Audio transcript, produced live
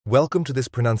Welcome to this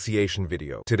pronunciation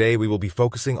video. Today we will be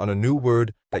focusing on a new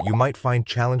word that you might find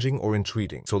challenging or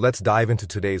intriguing. So let's dive into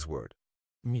today's word,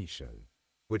 Mission.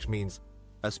 which means,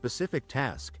 A specific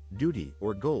task, duty,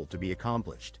 or goal to be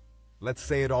accomplished. let's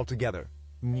say it all together.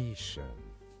 Mission.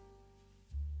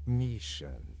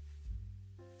 Mission.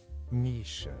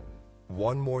 Mission.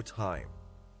 One more time.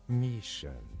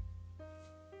 Mission.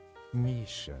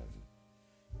 Mission.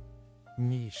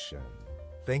 Mission.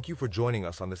 Thank you for joining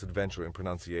us on this adventure in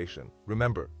pronunciation.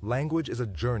 Remember, language is a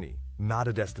journey, not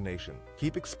a destination.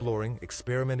 Keep exploring,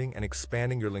 experimenting, and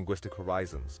expanding your linguistic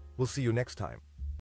horizons. We'll see you next time.